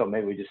good. So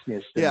maybe we just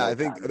need to I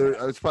think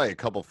there's probably a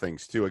couple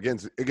things, too.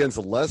 Against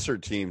lesser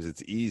teams,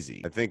 it's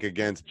easy. I think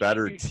against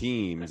better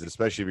teams,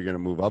 especially if you're going to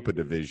move up a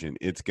division,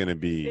 it's going to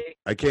be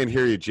 – I can't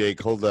hear you,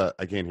 Jake. Hold up.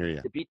 I can't hear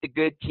you. To beat the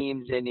good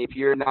teams, and if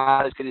you're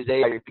not as good as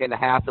they are, you're going to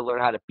have to learn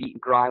how to beat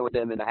and grind with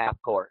them in the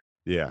half court.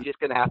 Yeah. You're just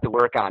going to have to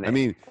work on it. I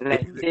mean, and I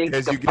think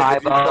as the you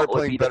start 5-0 would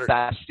playing be better, the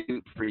fast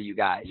shoot for you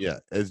guys. Yeah,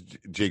 as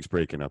Jake's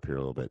breaking up here a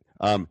little bit.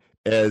 I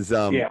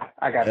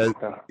got it.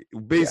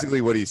 Basically,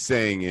 what he's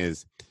saying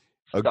is,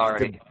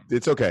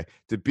 it's okay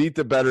to beat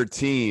the better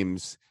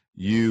teams.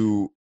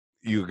 You're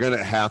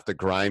gonna have to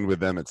grind with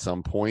them at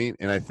some point,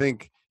 and I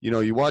think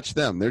you watch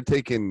them. They're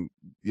taking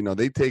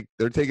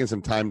they're taking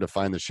some time to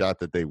find the shot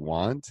that they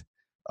want.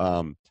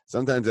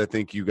 Sometimes I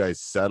think you guys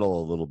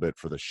settle a little bit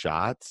for the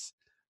shots,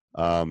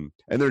 and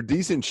they're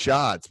decent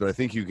shots, but I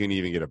think you can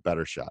even get a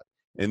better shot.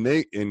 And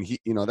he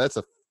that's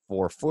a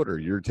 4-footer.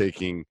 You're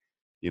taking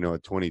a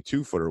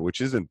 22-footer,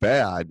 which isn't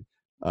bad.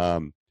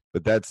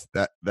 But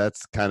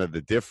that's kind of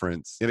the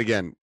difference. And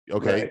again,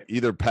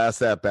 either pass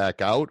that back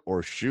out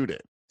or shoot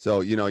it.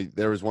 So,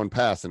 there was one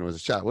pass and it was a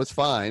shot. It was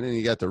fine, and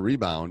you got the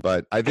rebound.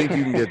 But I think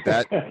you can get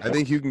that. I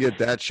think you can get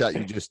that shot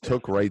you just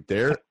took right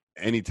there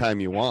anytime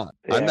you want.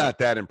 Yeah. I'm not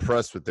that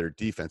impressed with their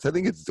defense. I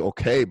think it's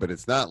okay, but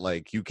it's not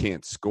like you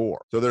can't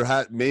score.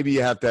 So maybe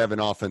you have to have an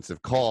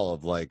offensive call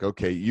of like,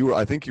 okay,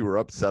 I think you were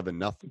up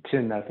 7-0.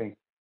 10-0.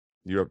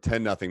 You're up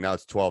 10-0. Now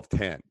it's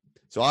 12-10.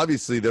 So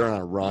obviously they're on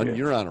a run. Yeah.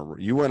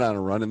 You went on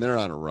a run, and they're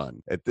on a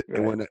run.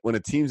 When a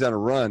team's on a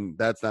run,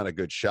 that's not a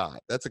good shot.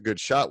 That's a good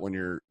shot when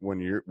you're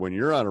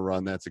on a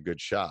run. That's a good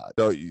shot.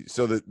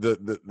 So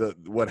the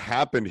what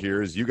happened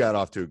here is you got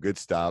off to a good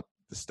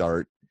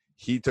start.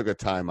 He took a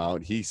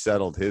timeout. He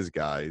settled his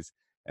guys,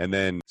 and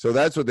then so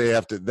that's what they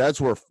have to. That's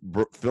where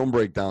film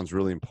breakdown is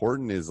really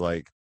important. Is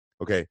like,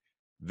 okay,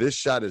 this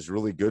shot is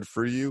really good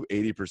for you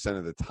 80%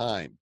 of the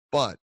time,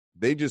 but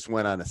they just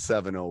went on a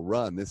 7-0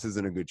 run. This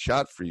isn't a good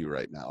shot for you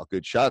right now. A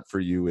good shot for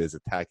you is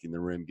attacking the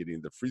rim, getting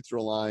to the free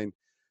throw line,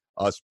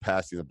 us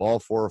passing the ball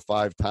 4 or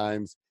 5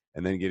 times,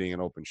 and then getting an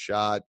open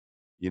shot.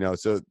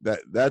 So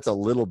that's a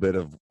little bit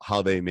of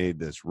how they made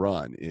this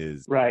run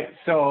is right.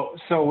 So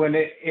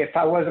if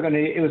I wasn't going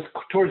to, it was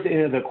towards the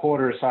end of the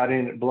quarter, so I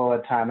didn't blow a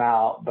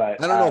timeout.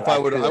 But I don't know if I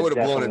would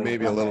have blown it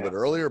maybe a little bit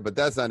earlier, but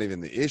that's not even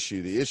the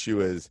issue. The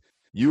issue is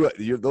you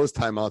those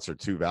timeouts are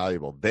too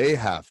valuable.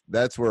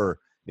 That's where,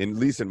 at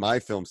least in my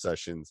film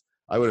sessions,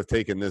 I would have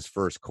taken this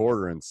first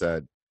quarter and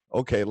said,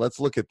 okay, let's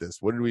look at this.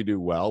 What did we do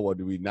well? What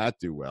did we not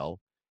do well?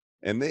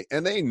 And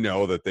they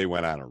know that they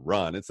went on a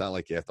run. It's not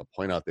like you have to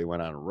point out they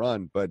went on a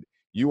run, but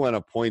you want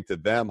to point to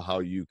them how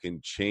you can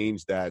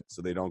change that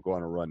so they don't go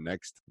on a run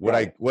next. What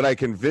I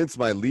convince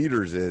my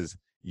leaders is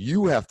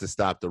you have to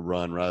stop the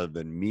run rather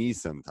than me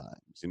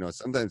sometimes.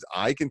 Sometimes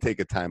I can take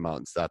a timeout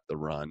and stop the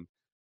run,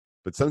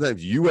 but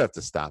sometimes you have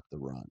to stop the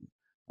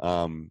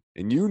run.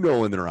 And you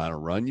know when they're on a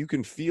run, you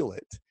can feel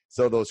it.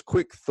 So those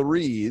quick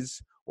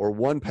threes or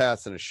one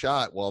pass and a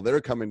shot while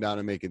they're coming down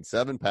and making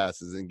 7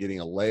 passes and getting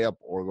a layup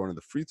or going to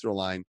the free throw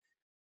line,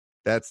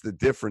 that's the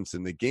difference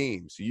in the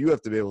game. So you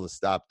have to be able to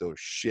stop those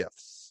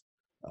shifts.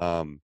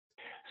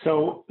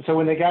 So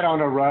when they got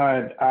on a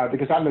run,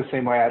 because I'm the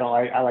same way,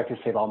 I like to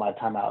save all my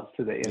timeouts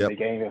to the end of the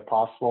game if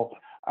possible.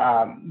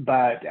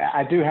 But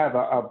I do have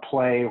a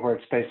play where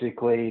it's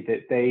basically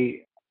that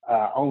they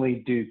only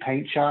do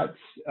paint shots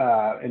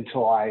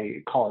until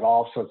I call it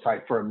off. So it's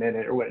like for a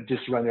minute or what,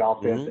 just run the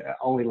offense,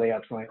 only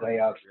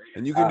layups.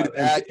 And you can do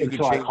that.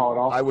 Until I call it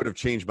off. I would have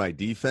changed my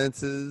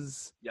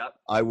defenses. Yep.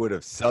 I would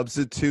have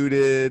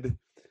substituted.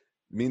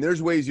 I mean,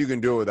 there's ways you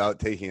can do it without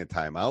taking a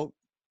timeout.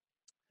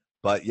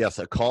 But yes,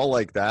 a call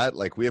like that,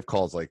 like we have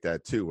calls like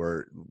that too,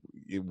 where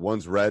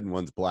one's red and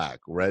one's black.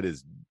 Red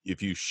is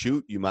if you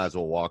shoot, you might as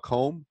well walk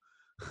home.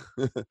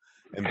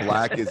 And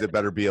black is it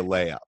better be a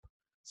layup.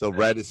 So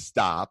red is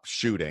stop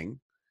shooting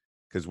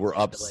because we're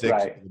up 6 with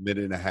a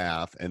minute and a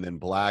half. And then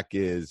black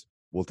is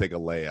we'll take a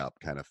layup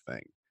kind of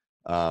thing.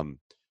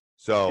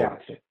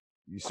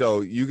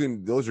 So you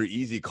can, those are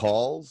easy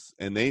calls.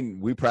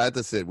 And we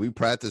practice it. We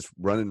practice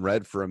running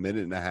red for a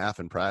minute and a half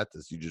in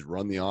practice. You just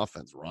run the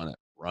offense, run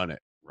it.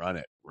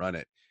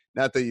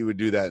 Not that you would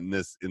do that in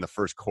the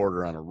first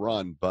quarter on a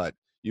run, but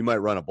you might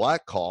run a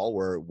black call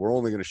where we're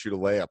only going to shoot a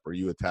layup or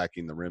you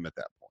attacking the rim at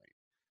that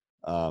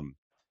point.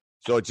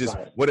 So it just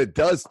what it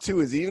does too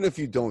is even if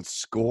you don't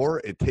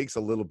score, it takes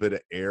a little bit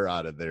of air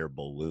out of their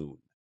balloon.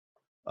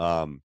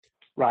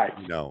 Right.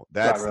 You know,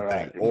 that's the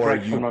thing. It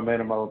breaks the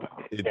momentum a little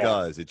bit. It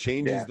does. It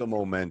changes the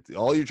momentum.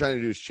 All you're trying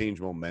to do is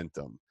change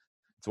momentum.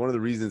 It's one of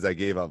the reasons I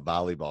gave up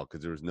volleyball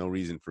because there's no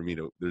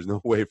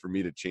way for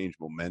me to change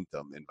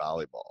momentum in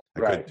volleyball. I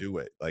couldn't do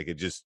it. Like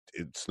it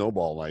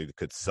snowballed. I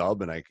could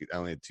sub and I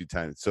only had 2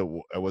 times.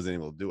 So I wasn't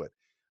able to do it.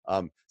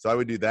 So I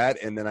would do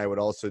that. And then I would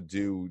also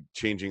do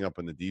changing up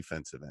on the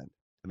defensive end.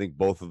 I think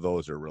both of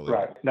those are really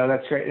right. No,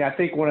 that's great. And I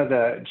think one of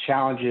the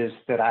challenges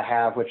that I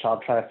have, which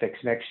I'll try to fix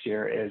next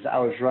year, is I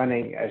was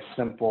running a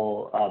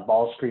simple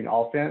ball screen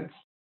offense.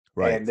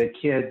 Right. And the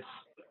kids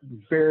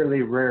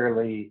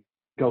rarely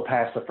go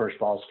past the first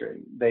ball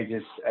screen.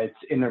 It's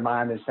in their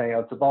mind they're saying,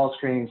 "Oh, it's a ball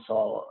screen."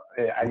 So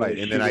and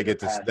then I get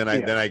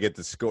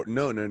to score.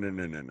 No.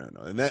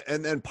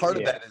 And then part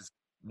of that is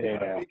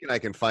I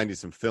can find you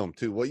some film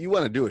too. What you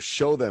want to do is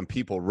show them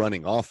people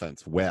running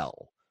offense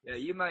well. Yeah,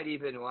 you might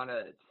even want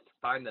to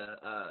find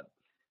a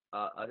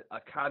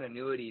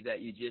continuity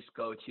that you just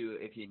go to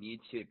if you need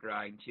to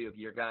grind to. If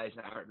your guys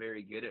aren't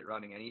very good at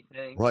running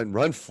anything,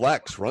 run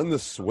flex, run the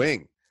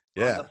swing.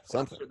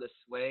 Something or the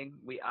swing.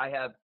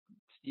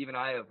 Steve and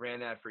I have ran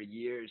that for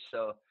years.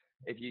 So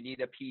if you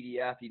need a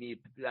PDF, you need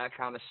that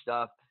kind of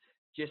stuff,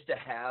 just to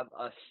have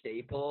a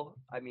staple.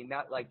 I mean,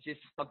 not like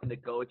just something to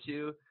go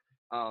to.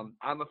 I'm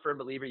a firm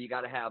believer you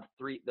got to have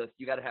 3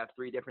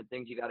 different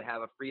things. You got to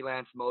have a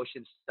freelance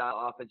motion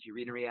style offense, you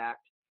read and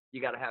react.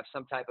 You got to have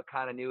some type of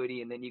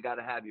continuity, and then you got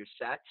to have your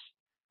sets.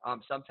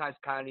 Sometimes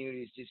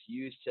continuity is just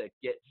used to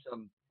get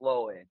some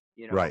flow in,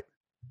 you know.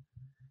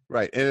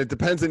 Right. And it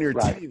depends on your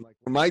team. Like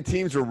when my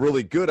teams were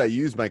really good, I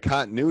used my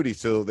continuity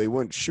so they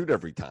wouldn't shoot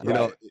every time.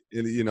 That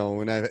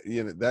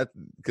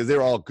because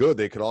they're all good,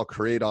 they could all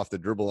create off the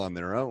dribble on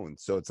their own.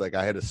 So it's like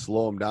I had to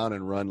slow them down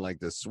and run like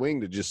the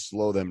swing to just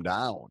slow them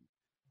down.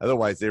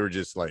 Otherwise, they were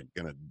just like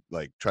gonna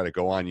like try to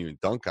go on you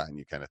and dunk on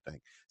you kind of thing.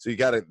 So you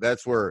got to.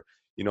 That's where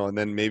and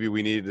then maybe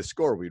we needed to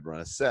score, we'd run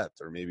a set,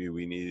 or maybe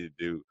we needed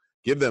to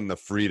give them the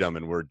freedom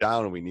and we're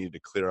down and we needed to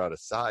clear out a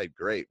side.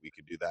 Great, we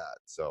could do that.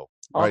 So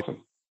awesome.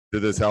 Right.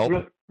 Did this help?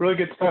 Really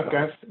good stuff,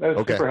 guys. That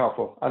was super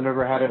helpful. I've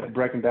never had it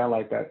broken down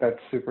like that. That's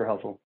super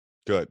helpful.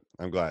 Good.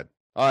 I'm glad.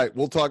 All right.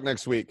 We'll talk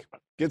next week.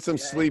 Get some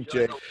sleep,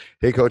 Jay.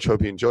 Hey, Coach.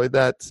 Hope you enjoyed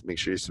that. Make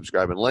sure you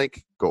subscribe and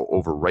like. Go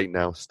over right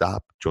now.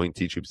 Stop. Join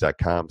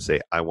teachhoops.com.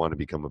 Say, I want to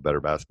become a better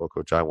basketball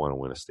coach. I want to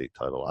win a state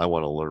title. I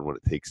want to learn what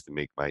it takes to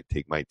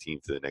take my team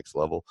to the next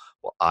level.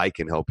 Well, I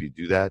can help you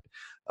do that.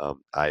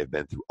 I have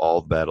been through all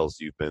the battles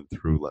you've been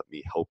through. Let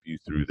me help you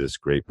through this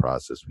great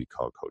process we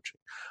call coaching.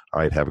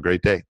 All right. Have a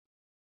great day.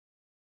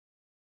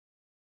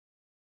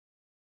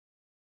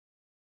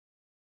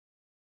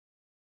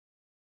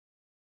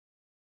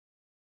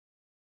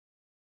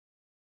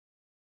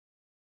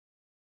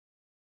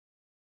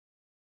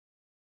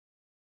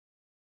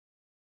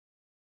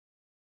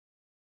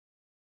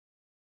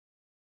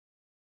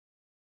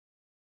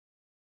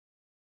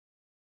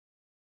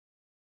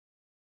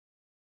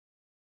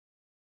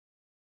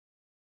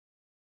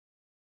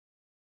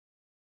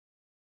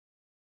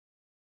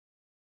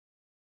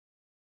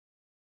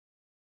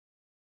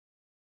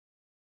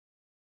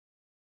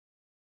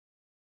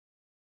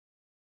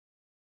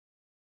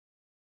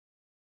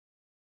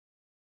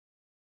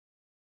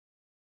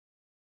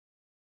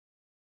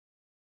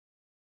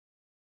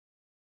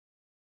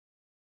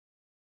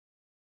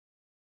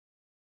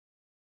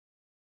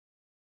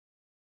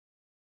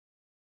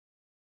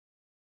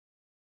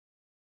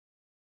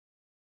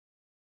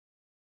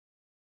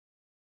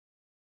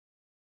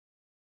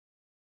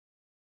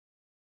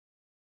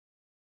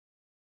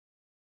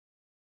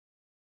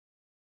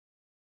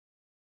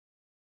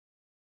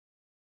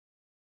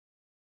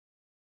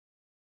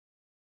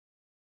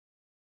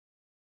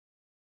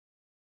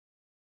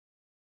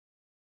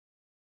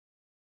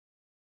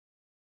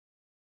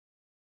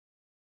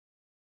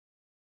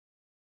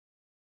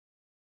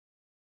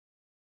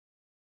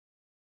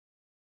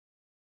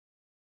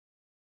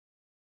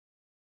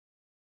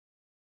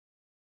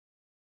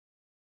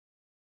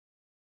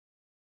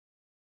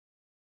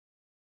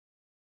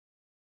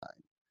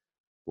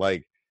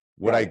 Like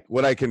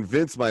what I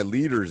convince my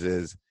leaders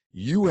is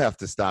you have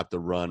to stop the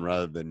run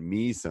rather than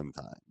me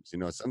sometimes.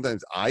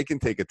 Sometimes I can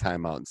take a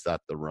timeout and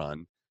stop the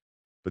run,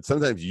 but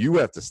sometimes you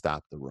have to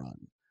stop the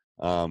run.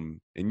 And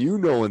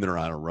when they're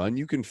on a run,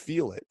 you can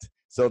feel it.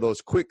 So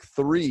those quick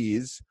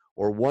threes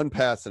or one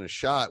pass and a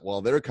shot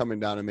while they're coming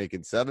down and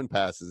making 7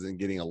 passes and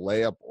getting a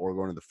layup or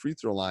going to the free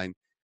throw line,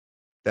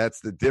 that's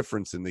the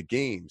difference in the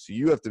game. So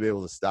you have to be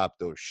able to stop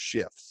those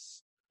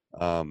shifts.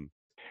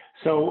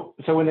 So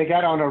when they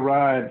got on a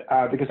run,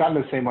 because I'm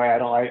the same way,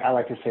 I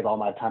like to save all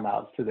my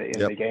timeouts to the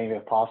end of the game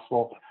if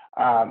possible.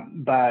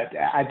 But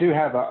I do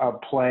have a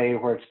play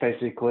where it's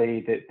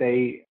basically that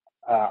they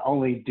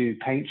only do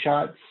paint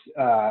shots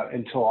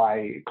until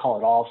I call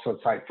it off. So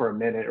it's like for a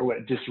minute or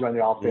just run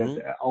the offense,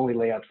 only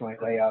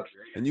layups.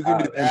 And you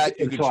can do that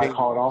until I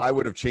call it off. I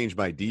would have changed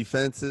my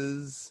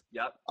defenses.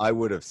 Yep. I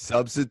would have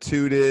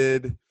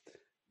substituted.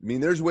 I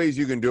mean, there's ways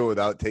you can do it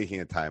without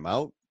taking a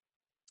timeout.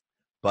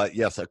 But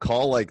yes, a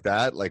call like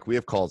that, like we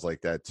have calls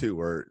like that too,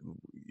 where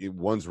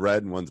one's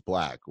red and one's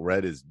black.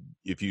 Red is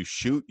if you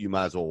shoot, you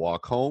might as well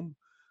walk home.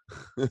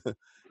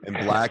 And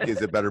black is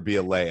it better be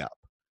a layup.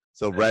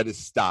 So red is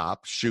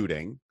stop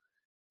shooting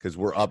because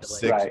we're up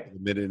 6 with a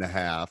minute and a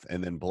half.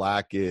 And then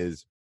black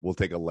is we'll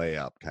take a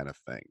layup kind of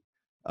thing.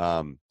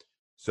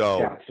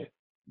 So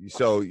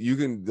you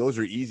can, those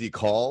are easy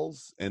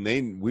calls.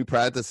 And we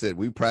practice it.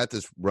 We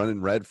practice running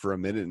red for a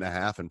minute and a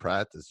half in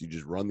practice. You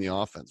just run the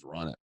offense,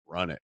 run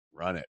it.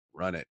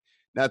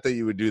 Not that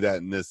you would do that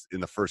in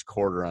the first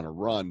quarter on a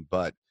run,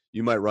 but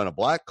you might run a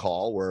black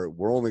call where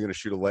we're only going to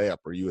shoot a layup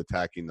or you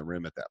attacking the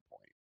rim at that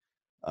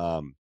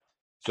point.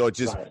 So it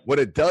just what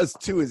it does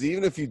too is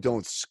even if you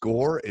don't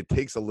score, it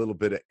takes a little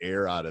bit of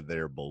air out of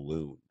their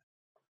balloon.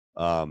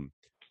 That's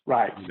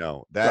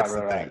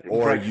the thing.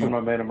 Or the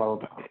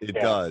momentum. It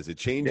does. It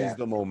changes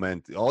the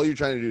momentum. All you're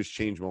trying to do is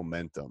change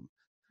momentum.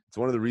 It's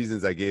one of the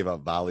reasons I gave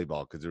up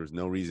volleyball because there's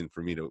no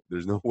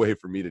way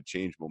for me to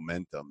change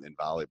momentum in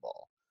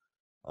volleyball.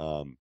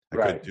 I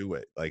couldn't do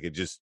it. Like it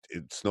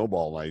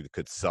snowballed. I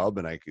could sub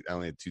and I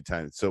only had 2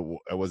 times. So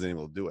I wasn't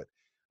able to do it.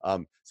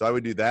 So I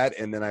would do that.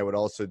 And then I would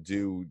also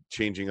do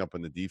changing up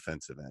on the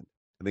defensive end.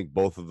 I think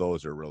both of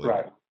those are really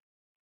good.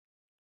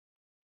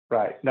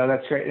 Right. No,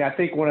 that's great. And I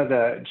think one of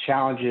the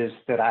challenges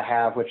that I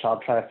have, which I'll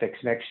try to fix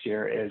next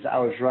year, is I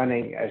was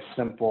running a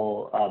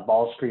simple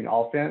ball screen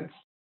offense.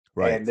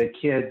 Right. And the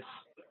kids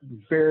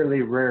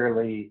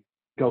rarely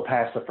go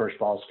past the first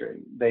ball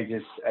screen.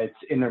 It's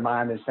in their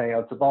mind they're saying,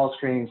 "Oh, it's a ball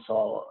screen."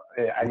 So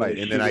I need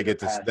to then I get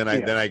to then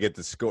I get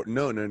to score.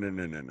 No. And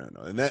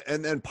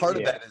then part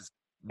of that is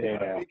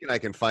I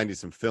can find you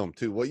some film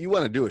too. What you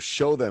want to do is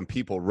show them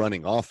people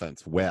running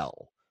offense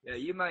well. Yeah,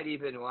 you might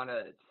even want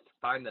to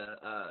find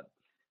a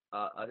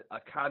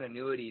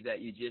continuity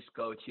that you just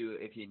go to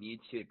if you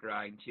need to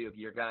grind to. If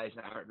your guys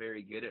aren't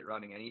very good at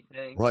running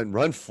anything,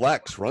 run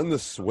flex, run the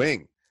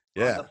swing.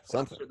 Yeah,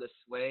 something. Or the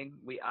swing.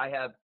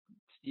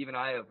 Steve and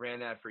I have ran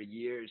that for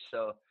years.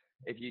 So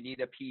if you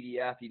need a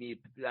PDF, you need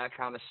that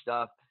kind of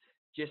stuff,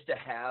 just to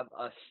have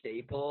a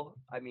staple.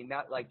 I mean,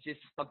 not like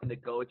just something to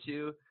go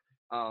to.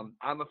 I'm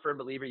a firm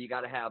believer. You got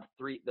to have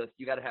 3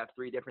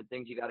 different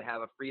things. You got to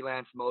have a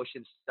freelance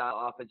motion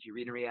style offense. You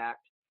read and react.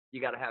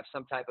 You got to have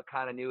some type of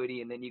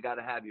continuity, and then you got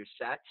to have your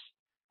sets.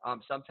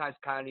 Sometimes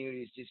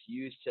continuity is just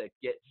used to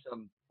get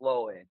some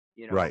flow in.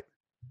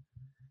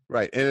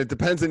 Right. And it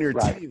depends on your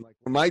team. Like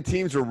when my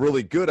teams were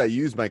really good, I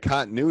used my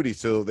continuity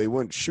so they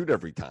wouldn't shoot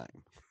every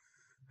time.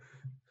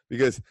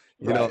 Because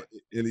because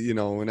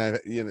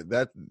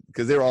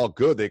they're all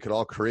good, they could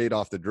all create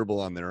off the dribble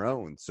on their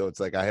own. So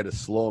it's like I had to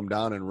slow them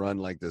down and run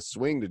like the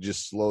swing to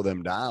just slow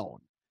them down.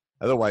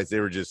 Otherwise, they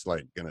were just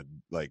like gonna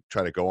like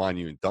try to go on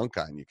you and dunk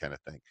on you kind of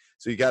thing.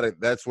 So you got to.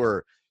 That's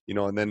where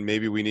and then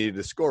maybe we needed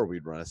to score.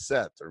 We'd run a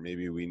set, or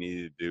maybe we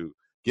needed to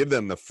give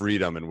them the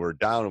freedom and we're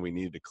down and we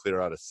needed to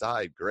clear out a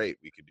side. Great.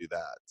 We could do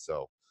that.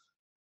 So.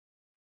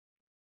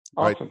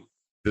 Awesome. Right.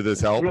 Did this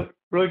help?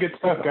 Really good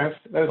stuff, guys.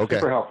 That was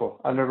super helpful.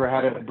 I've never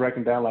had it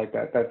broken down like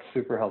that. That's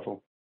super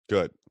helpful.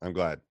 Good. I'm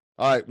glad.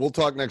 All right. We'll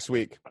talk next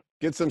week.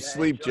 Get some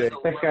sleep, Jay.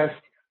 Thanks, guys.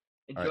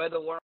 Enjoy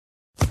the world.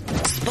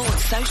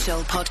 Sports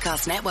Social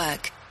Podcast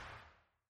Network.